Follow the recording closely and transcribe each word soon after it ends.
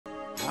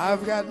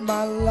I've got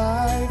my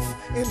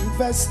life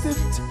invested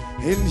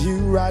in you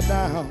right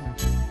now.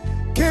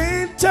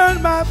 Can't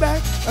turn my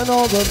back on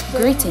all the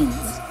Greetings.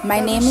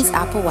 My name is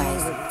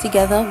Applewise.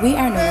 Together, we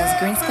are known as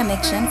Green's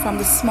Connection from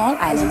the small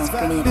island of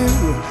Grenada.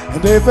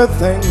 And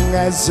everything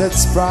has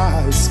its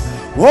price.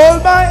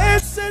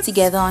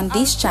 Together on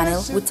this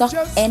channel, we talk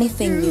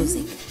anything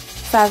music.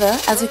 Father,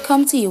 as we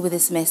come to you with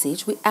this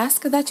message, we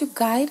ask that you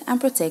guide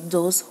and protect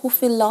those who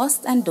feel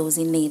lost and those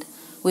in need.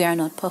 We are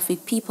not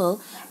perfect people,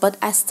 but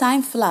as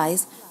time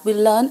flies, we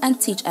learn and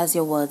teach as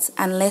your words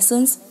and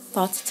lessons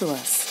taught to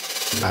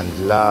us.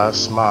 And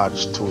last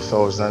March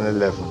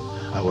 2011,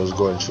 I was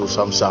going through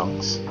some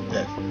songs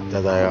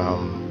that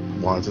I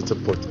wanted to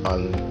put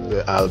on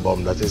the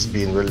album that is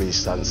being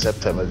released on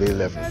September the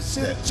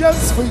 11th.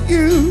 Just for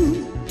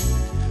you,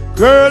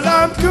 girl,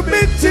 I'm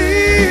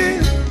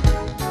committed.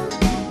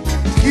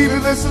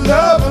 Keeping this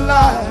love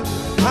alive,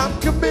 I'm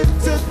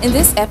committed. In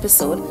this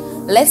episode,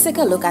 let's take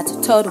a look at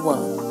Third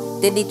World.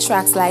 They did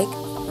tracks like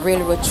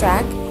Railroad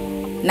Track,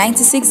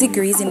 96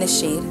 Degrees in the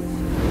Shade,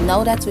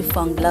 Now That We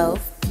Found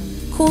Love,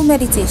 Cool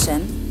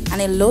Meditation,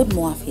 and a load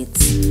more of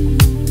hits.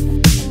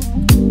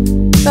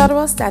 Third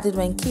World started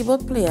when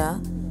keyboard player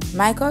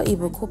Michael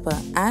Ibu Cooper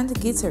and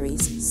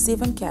guitarist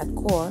Stephen Cat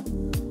Coore,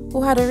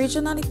 who had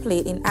originally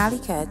played in Alley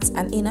Cats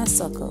and Inner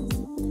Circle,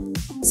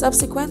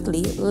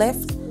 subsequently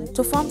left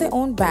to form their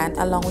own band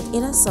along with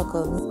Inner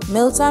Circle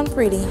Milton,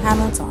 Prilly,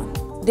 Hamilton.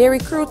 They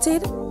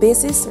recruited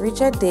bassist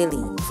Richard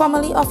Daley,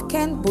 formerly of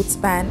Ken Boothe's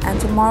band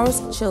and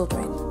Tomorrow's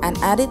Children, and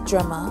added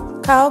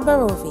drummer Carl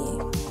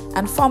Barovier,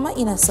 and former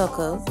Inner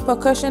Circle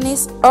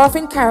percussionist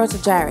Irvin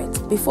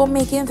Jarrett, before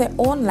making their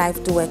own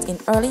live duet in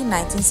early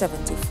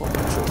 1974.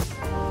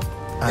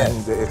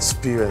 And the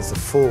experience, the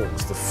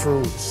folks, the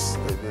fruits,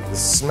 the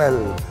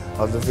smell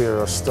of the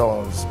various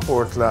towns,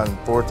 Portland,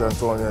 Port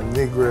Antonio,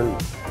 Negril,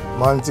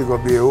 Montego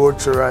Bay,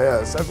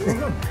 Ocharias. I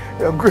mean,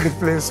 a great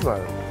place,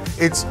 man.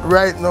 It's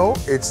right now.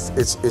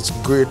 It's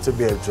great to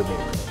be a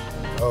Jamaican.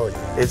 Oh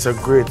yeah. It's a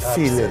great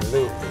feeling.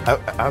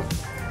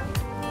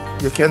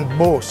 You can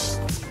boast,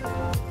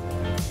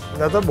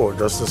 not about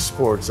just the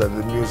sports and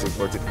the music,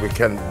 but we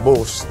can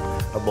boast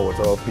about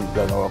our people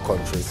and our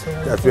country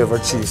that we have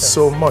achieved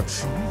so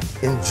much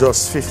in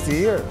just 50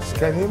 years.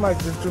 Can you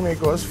imagine if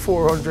Jamaica was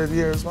 400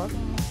 years, man?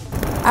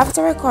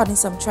 After recording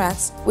some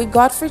tracks with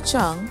Geoffrey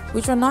Chung,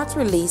 which were not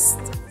released,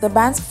 the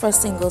band's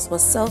first singles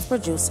was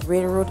self-produced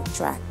Railroad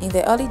Track. In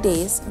the early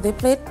days, they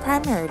played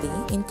primarily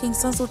in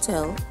Kingston's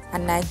hotel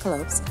and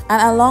nightclubs,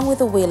 and along with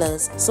the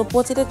Wailers,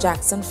 supported the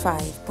Jackson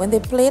 5 when they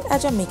played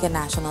at Jamaican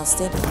National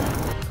Stadium.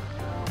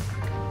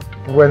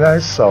 When I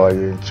saw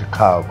you in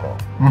Chicago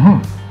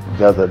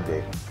the other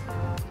day,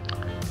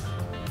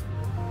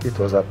 it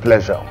was a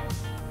pleasure,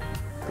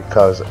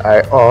 because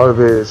I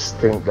always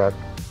think that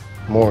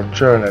more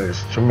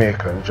journalists,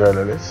 Jamaican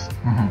journalists,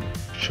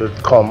 should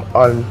come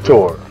on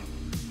tour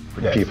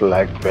with people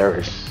like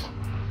Barris,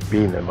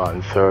 Beanham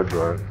and Third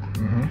World,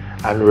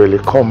 and really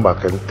come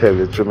back and tell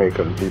the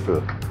Jamaican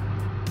people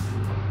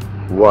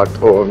what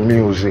our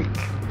music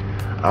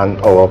and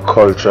our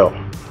culture,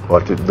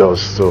 what it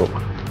does to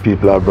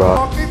people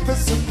abroad.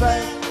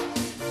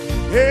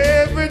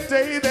 Every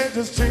day they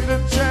just treat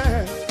and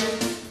chat.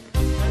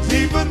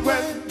 Even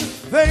when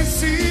they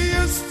see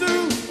us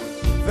too,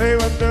 they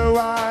wonder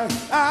why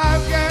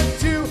I've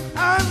got you.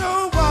 I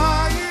know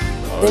why.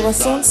 They were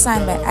soon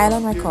signed by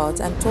Island Records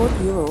and toured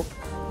Europe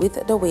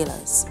with the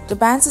Wailers. The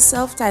band's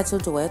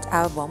self-titled duet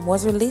album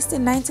was released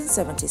in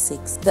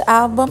 1976. The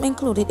album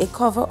included a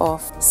cover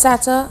of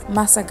Sata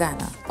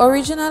Masagana,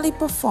 originally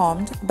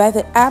performed by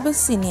the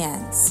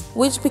Abyssinians,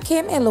 which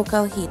became a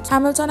local hit.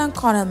 Hamilton and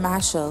Cornell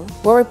Marshall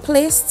were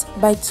replaced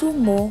by two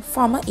more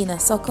former Inner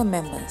Circle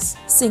members,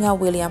 singer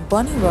William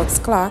Bunny Ruggs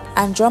Clark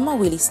and drummer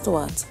Willie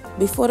Stewart,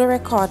 before the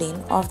recording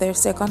of their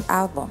second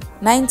album,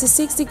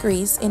 96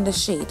 Degrees in the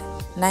Shade,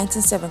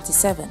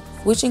 1977,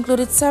 which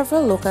included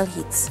several local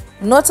hits.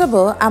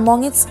 Notable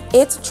among its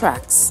 8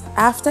 tracks,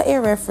 after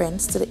a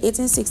reference to the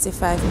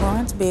 1865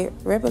 Morant Bay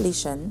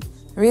Revolution,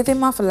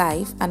 Rhythm of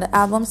Life, and the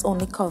album's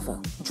only cover,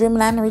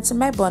 Dreamland, written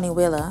by Bunny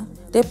Wailer,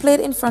 they played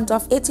in front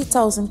of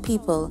 80,000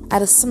 people at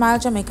the Smile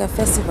Jamaica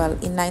Festival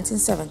in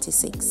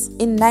 1976.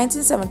 In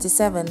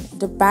 1977,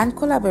 the band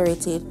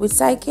collaborated with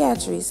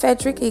psychiatrist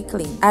Frederick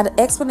Eklund at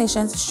the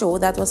Explanations show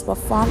that was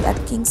performed at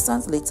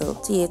Kingston's Little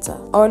Theatre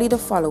early the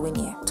following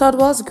year. Third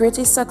World's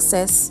greatest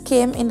success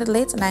came in the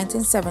late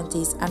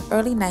 1970s and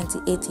early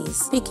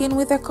 1980s, peaking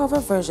with a cover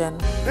version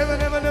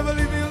Never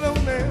leave me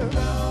alone there.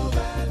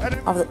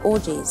 of the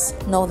OJ's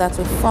Now That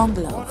We Found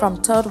Love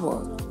from Third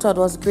World. Third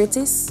World's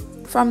greatest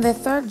from their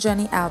third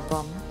Journey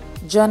album,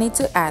 Journey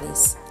to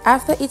Addis.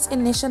 After its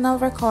initial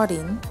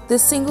recording, the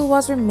single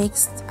was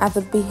remixed at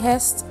the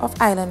behest of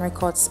Island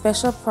Records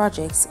Special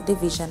Projects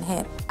Division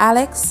Head,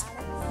 Alex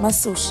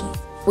Masushi,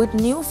 with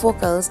new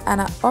vocals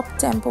and an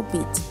up-tempo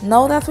beat.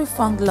 Now That We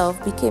Found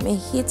Love became a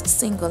hit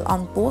single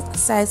on both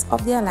sides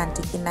of the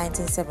Atlantic in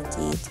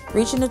 1978,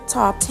 reaching the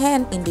top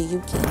 10 in the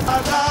UK.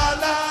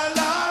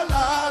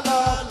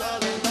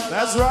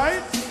 That's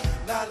right.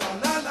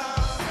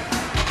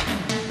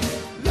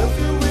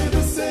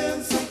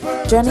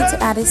 Journey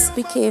to Addis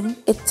became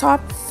a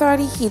top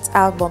 30 hit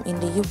album in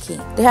the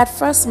UK. They had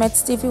first met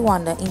Stevie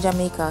Wonder in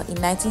Jamaica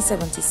in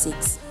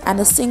 1976, and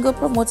the single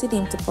promoted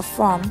him to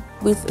perform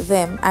with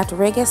them at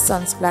Reggae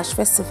Sunsplash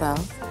Festival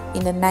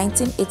in the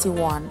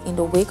 1981 in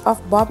the wake of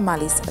Bob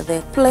Marley's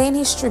death. Playing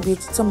his tribute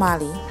to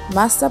Marley,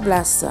 Master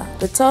Blaster,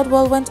 the Third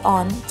World went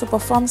on to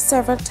perform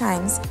several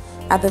times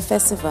at the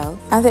festival,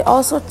 and they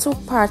also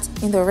took part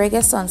in the Reggae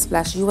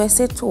Sunsplash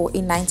USA tour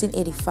in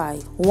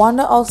 1985.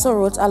 Wonder also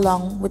wrote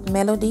along with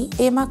Melody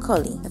A.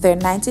 Macaulay their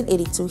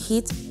 1982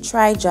 hit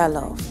Try Jah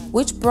Love,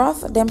 which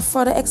brought them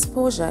further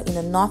exposure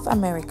in North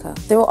America.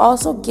 They were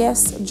also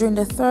guests during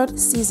the third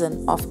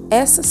season of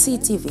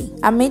SCTV.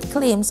 Amid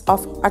claims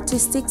of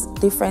artistic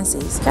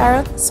differences,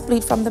 Jarrett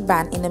split from the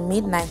band in the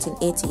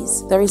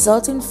mid-1980s. The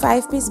resulting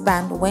five-piece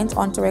band went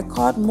on to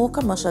record more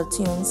commercial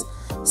tunes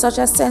such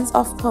as Sense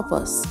of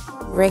Purpose,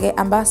 Reggae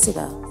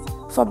Ambassador,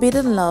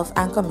 Forbidden Love,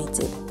 and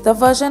Committed. The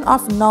version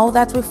of Now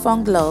That We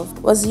Found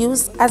Love was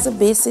used as a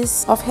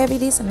basis of Heavy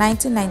D's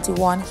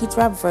 1991 hit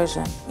rap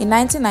version. In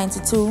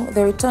 1992,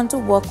 they returned to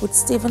work with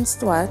Stephen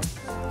Stewart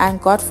and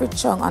Geoffrey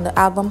Chung on the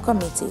album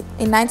Committed.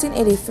 In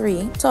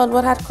 1983, Third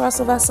World had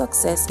crossover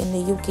success in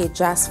the UK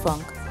jazz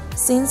funk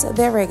since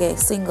their reggae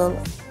single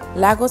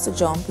Lagos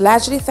Jump,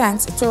 largely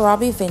thanks to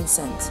Robbie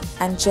Vincent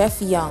and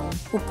Jeff Young,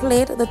 who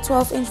played the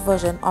 12-inch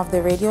version of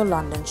the Radio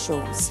London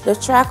shows. The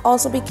track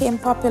also became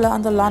popular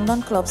on the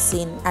London club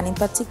scene, and in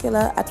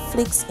particular at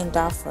Flicks in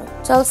Dartford.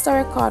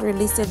 Telstar Record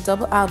released a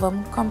double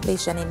album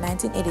compilation in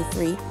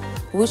 1983,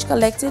 which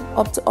collected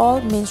up to all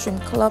mainstream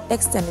club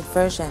extended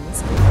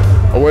versions.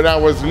 When I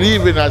was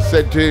leaving, I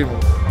said to him,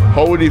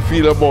 how would he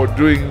feel about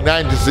doing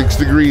 96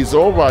 Degrees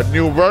Over, a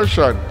new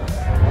version?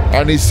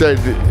 And he said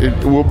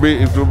it will be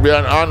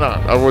an honor.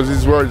 That was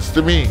his words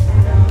to me.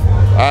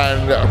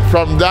 And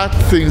from that,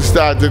 things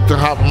started to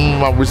happen,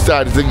 and we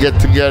started to get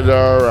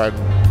together,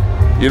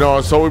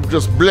 and so we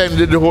just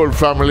blended the whole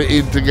family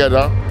in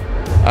together.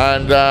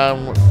 And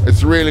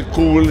it's really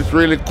cool. It's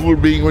really cool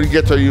being with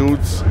ghetto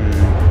youths.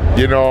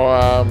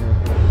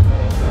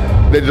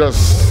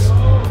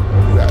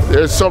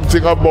 There's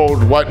something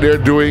about what they're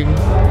doing.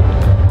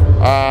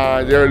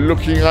 They're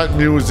looking at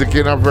music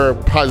in a very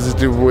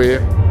positive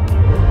way.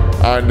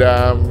 And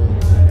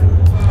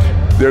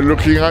they're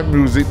looking at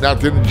music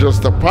not in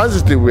just a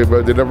positive way,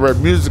 but in a very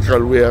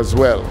musical way as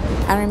well.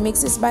 And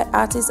remixes by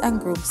artists and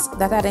groups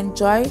that had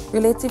enjoyed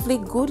relatively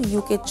good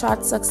UK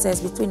chart success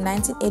between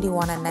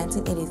 1981 and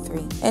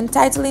 1983.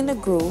 Entitled In the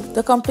Groove,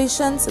 the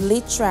completion's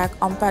lead track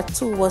on part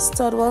 2 was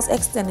Third World's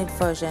extended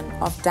version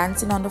of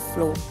Dancing on the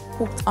Floor,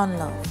 Hooked on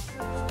Love.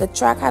 The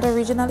track had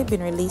originally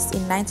been released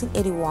in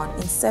 1981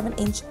 in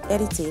 7-inch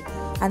edited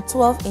and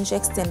 12-inch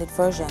extended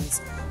versions,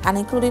 and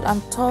included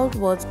on Third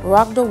World's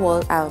Rock the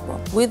World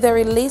album. With the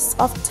release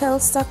of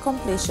Telstar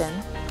completion,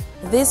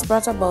 this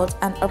brought about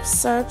an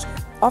upsurge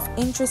of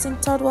interest in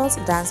Third World's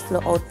dance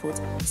floor output,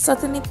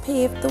 certainly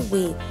paved the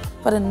way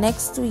for the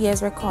next 2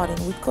 years recording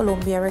with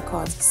Columbia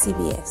Records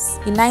CBS.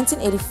 In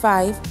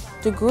 1985,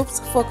 the group's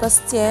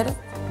focus steered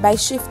by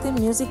shifting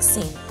music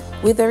scene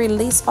with the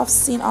release of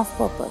Scene of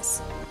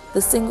Purpose.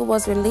 The single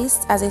was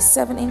released as a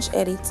 7-inch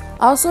edit.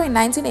 Also in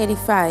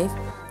 1985,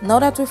 Now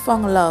That We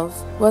Found Love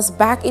was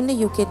back in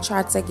the UK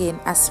charts again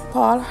as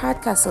Paul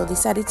Hardcastle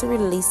decided to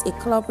release a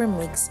club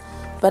remix,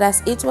 but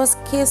as it was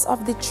Case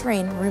of the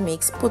Train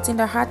remix, putting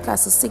the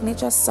Hardcastle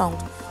signature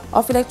sound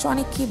of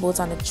electronic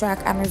keyboards on the track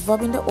and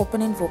reverbing the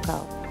opening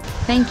vocal.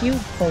 Thank you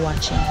for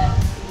watching.